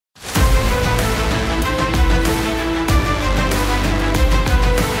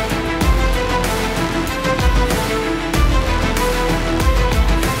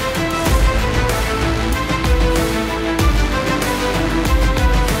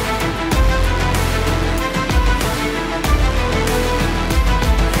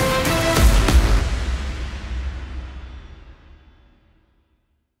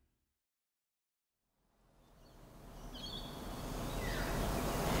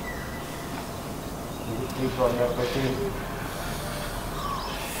Deeper on that breath in.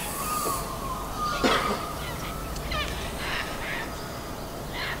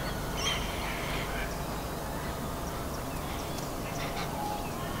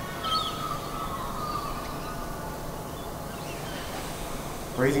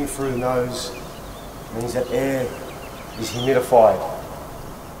 Breathing through the nose means that air is humidified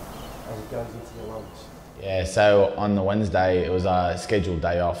as it goes into your lungs. Yeah, so on the Wednesday, it was a scheduled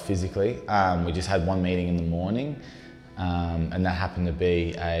day off physically. We just had one meeting in the morning, and that happened to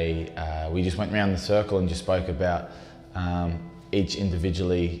be we just went around the circle and just spoke about each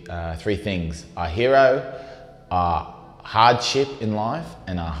individually, three things: our hero, our hardship in life,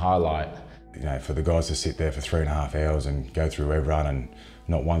 and our highlight. You know, for the guys to sit there for 3.5 hours and go through every run, and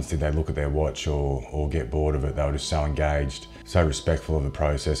not once did they look at their watch or get bored of it. They were just so engaged, so respectful of the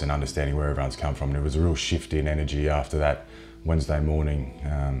process and understanding where everyone's come from. And it was a real shift in energy after that Wednesday morning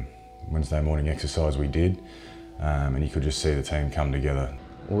exercise we did, and you could just see the team come together.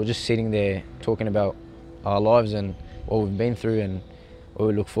 We were just sitting there talking about our lives and what we've been through and what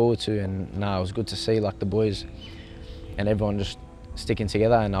we look forward to, and it was good to see like the boys and everyone just sticking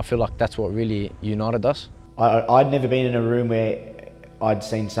together, and I feel like that's what really united us. I'd never been in a room where I'd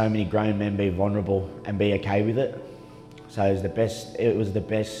seen so many grown men be vulnerable and be okay with it. So it was the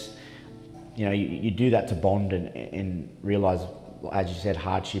best, you know, you do that to bond and realise, as you said,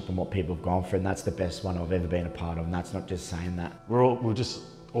 hardship and what people have gone through, and that's the best one I've ever been a part of, and that's not just saying that. We're just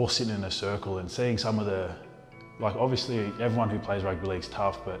all sitting in a circle and seeing some of the, like obviously everyone who plays rugby league's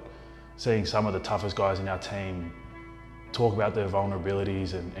tough, but seeing some of the toughest guys in our team talk about their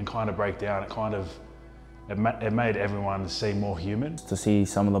vulnerabilities and kind of break down, it made everyone seem more human. To see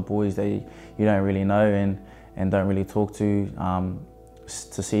some of the boys that you don't really know and don't really talk to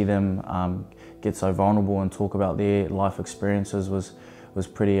see them get so vulnerable and talk about their life experiences was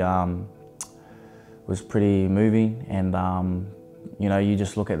pretty moving, and you know, you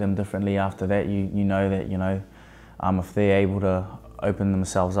just look at them differently after that. You know that if they're able to open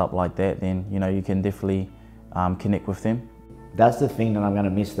themselves up like that, then you can definitely connect with them. That's the thing that I'm going to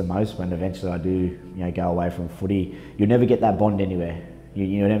miss the most when eventually I do go away from footy. You'll never get that bond anywhere.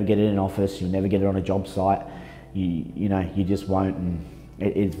 You'll never get it in an office, you'll never get it on a job site. You just won't, and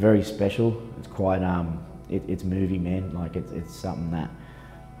it's very special. It's quite, it's moving, man. Like it's something that,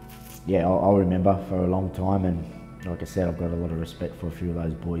 yeah, I'll remember for a long time, and like I said, I've got a lot of respect for a few of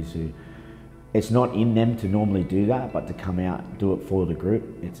those boys who, it's not in them to normally do that, but to come out, do it for the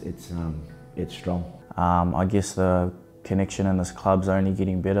group, it's strong. I guess the connection in this club's only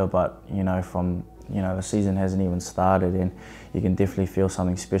getting better, but the season hasn't even started, and you can definitely feel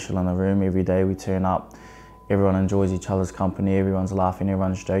something special in the room. Every day we turn up, everyone enjoys each other's company, everyone's laughing,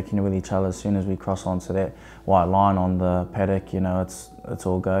 everyone's joking with each other. As soon as we cross onto that white line on the paddock, it's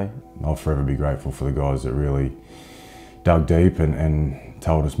all go. I'll forever be grateful for the guys that really dug deep and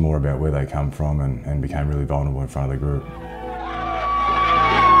told us more about where they come from and became really vulnerable in front of the group.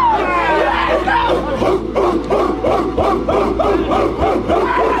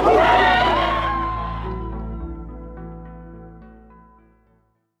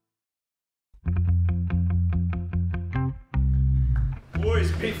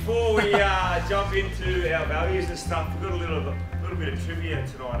 Boys, before we jump into our values and stuff, we've got a little bit of trivia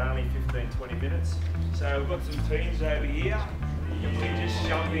tonight, only 15-20 minutes. So we've got some teams over here. Can we just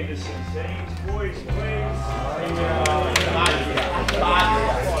jump into some teams, boys, please?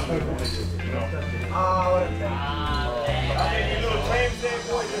 Any little teams there,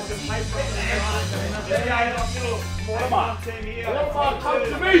 boys? There's some paper. Just go off little one team here. Come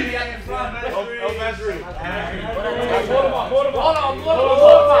to me!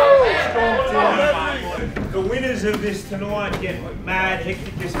 The winners of this tonight get mad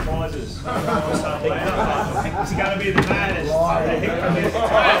hecticest prizes. It's going to be the maddest, the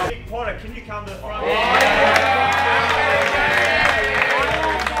hecticest. Nick Potter, can you come to the front?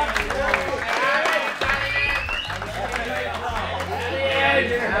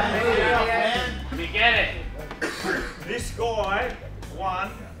 You get it. This guy won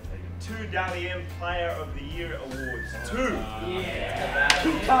 2 Dally M Player of the Year awards. 2.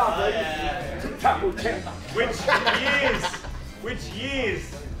 Which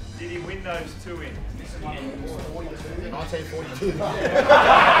years did he win those 2 in? 1942. You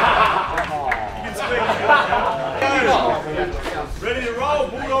can speak. Ready to roll?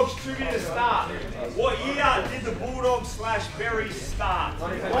 Bulldogs trivia to start. What year did the Bulldogs / Berries start?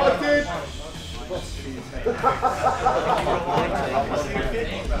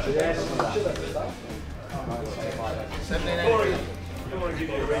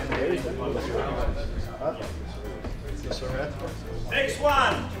 Next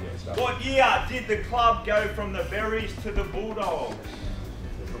one. What year did the club go from the Berries to the Bulldogs?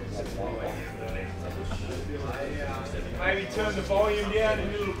 Maybe turn the volume down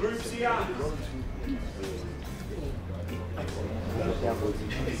in little groups here.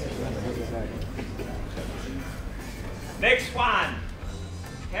 Next one.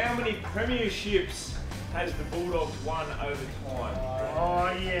 How many premierships has the Bulldogs won over time?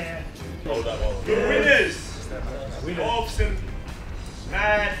 Oh yeah. Good winners. Off some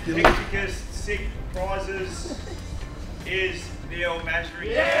mad, hecticus, sick prizes is Neil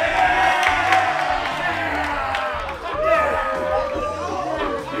Masri.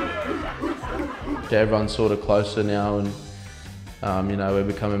 Everyone's sort of closer now, and you know, we're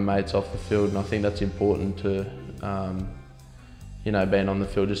becoming mates off the field, and I think that's important to you know, being on the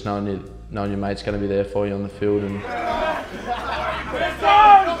field, just knowing your mate's going to be there for you on the field. And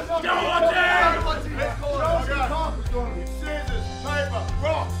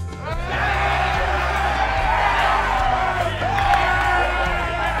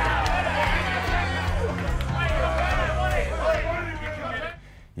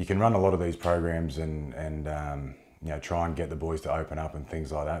you can run a lot of these programs and you know, try and get the boys to open up and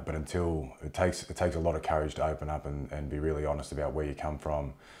things like that, but until it takes a lot of courage to open up and be really honest about where you come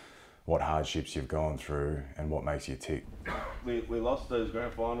from, what hardships you've gone through, and what makes you tick. We lost those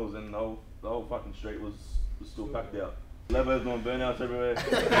grand finals, and the whole fucking street was still packed out. Levers doing burnouts everywhere.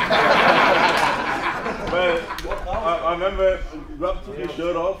 But I remember Rupp took his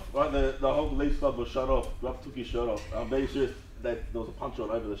shirt off, right? The whole Leafs club was shut off. Rupp took his shirt off. I'm very serious that there was a punch all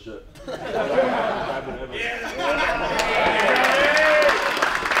over the shirt.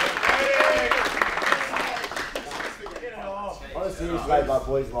 Honestly, just made my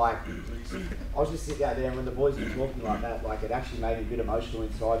boys like, I was just sitting out there and when the boys were talking like that, like it actually made me a bit emotional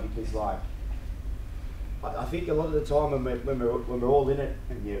inside because like, I think a lot of the time when we're all in it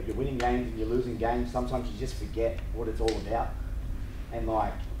and you're winning games and you're losing games, sometimes you just forget what it's all about. And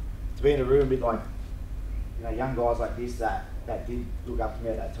like, to be in a room with like, you know, young guys like this that did look up to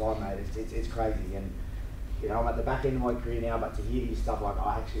me at that time, mate, it's crazy. And you know, I'm at the back end of my career now, but to hear this stuff, like,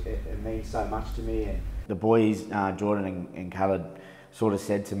 it means so much to me. And the boys, Jordan and Khaled, sort of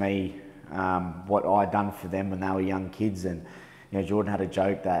said to me what I'd done for them when they were young kids. And you know, Jordan had a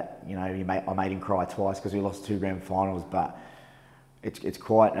joke that, you know, I made him cry twice because we lost 2 grand finals. But it's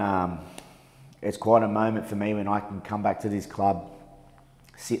quite a moment for me when I can come back to this club,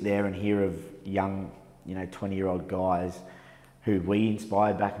 sit there and hear of young, you know, 20-year-old guys who we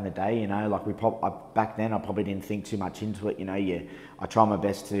inspired back in the day. You know, like back then I probably didn't think too much into it. You know, I try my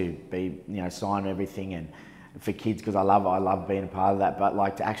best to be, you know, sign everything and for kids because I love being a part of that. But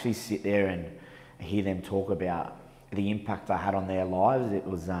like to actually sit there and hear them talk about the impact I had on their lives, it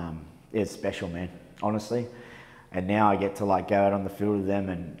was special, man, honestly. And now I get to like go out on the field with them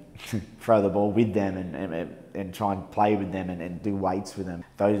and throw the ball with them and try and play with them and do weights with them.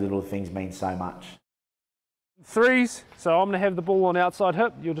 Those little things mean so much. Threes, so I'm going to have the ball on outside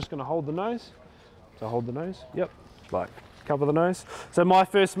hip, you're just going to hold the nose. So hold the nose, yep, like cover the nose. So my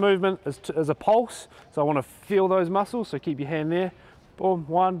first movement is a pulse, so I want to feel those muscles, so keep your hand there. Boom,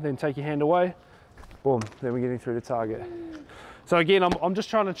 1, then take your hand away. Boom, then we're getting through the target. So again, I'm just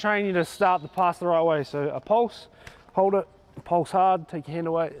trying to train you to start the pass the right way. So a pulse, hold it, pulse hard, take your hand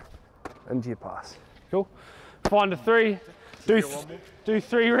away, into your pass. Cool? Find a 3, do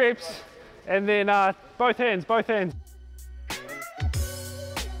 3 reps, and then both hands.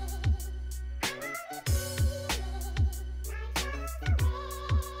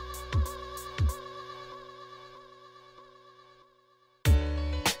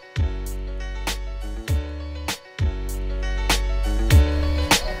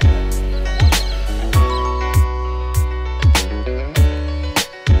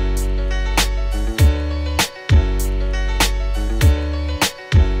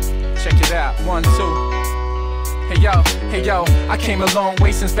 Hey yo, I came a long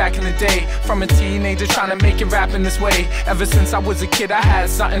way since back in the day. From a teenager trying to make it rap in this way. Ever since I was a kid I had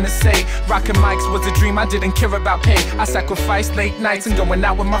something to say. Rockin' mics was a dream, I didn't care about pay. I sacrificed late nights and going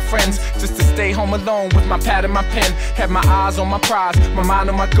out with my friends just to stay home alone with my pad and my pen. Had my eyes on my prize, my mind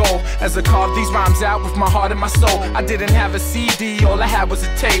on my goal. As I carved these rhymes out with my heart and my soul. I didn't have a CD, all I had was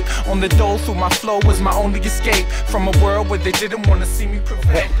a tape. On the dole through my flow was my only escape from a world where they didn't want to see me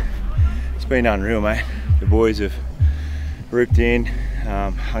prevail. It's been unreal, mate. The boys have ripped in,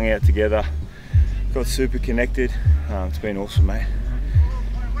 hung out together, got super connected. It's been awesome, mate.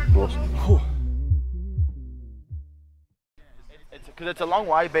 Awesome. Because it's a long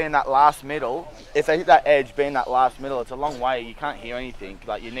way being that last middle. If they hit that edge, being that last middle, it's a long way. You can't hear anything.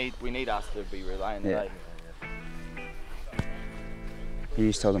 Like we need us to be relaying today. You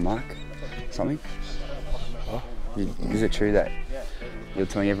just told the mic something? Is it true that you're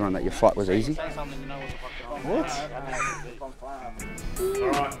telling everyone that your flight was easy? What?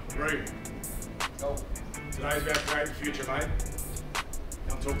 Alright, Gregory. Today's about to create the future, mate.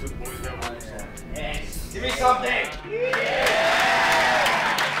 Come talk to the boys about what it looks like. Yes. Give me something!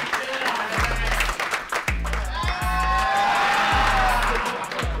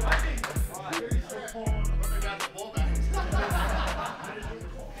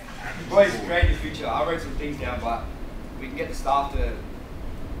 Boys, create the future. I wrote some things down, but we can get the staff to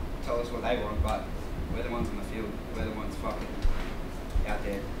tell us what they want, but we're the ones on the field. We're the ones fucking out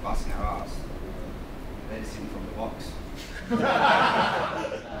there busting our ass. They're just sitting from the box.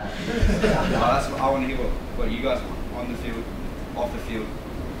 That's what I want to hear what you guys want on the field, off the field.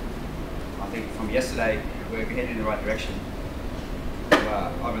 I think from yesterday, we're heading in the right direction.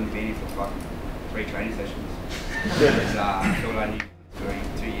 I've only been here for fucking 3 training sessions. I feel I need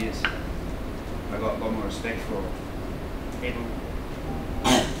 2 years. I got a lot more respect for people.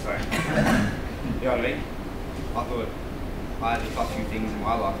 Sorry. You know what I mean? I thought I had a tough few things in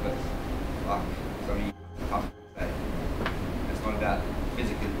my life, but like, it's only tough today. It's not about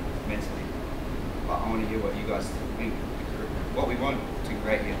physically, mentally. But I want to hear what you guys think, what we want to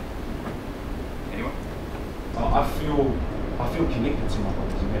create here. Anyone? I feel connected to my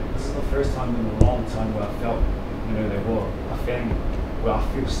brothers. This is the first time in a long time where I felt, they were a family, where I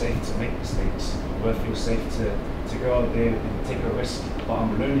feel safe to make mistakes, where I feel safe to go out there and take a risk, but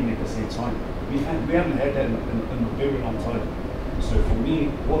I'm learning at the same time. We haven't had that in a very long time. So for me,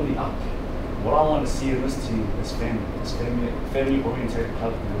 what I want to see in this team is family. It's family-oriented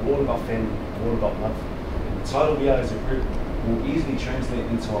club. We're all about family, we're all about love. And the title we are as a group will easily translate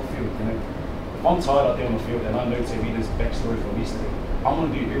into our field. If I'm tired out there on the field and I know to read this backstory from yesterday, I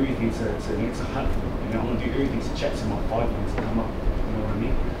want to do everything to hunt for them. I want to do everything to chat to my 5 minutes to come up. You know what I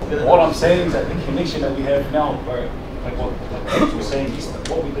mean? What I'm saying is that the connection that we have now, bro, like what Ed was saying,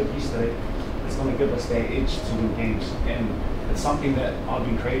 what we did yesterday, it's going to give us that edge to win games. And it's something that I've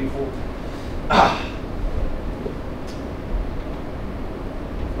been craving for.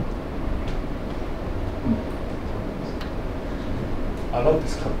 I love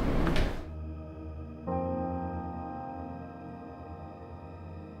this club.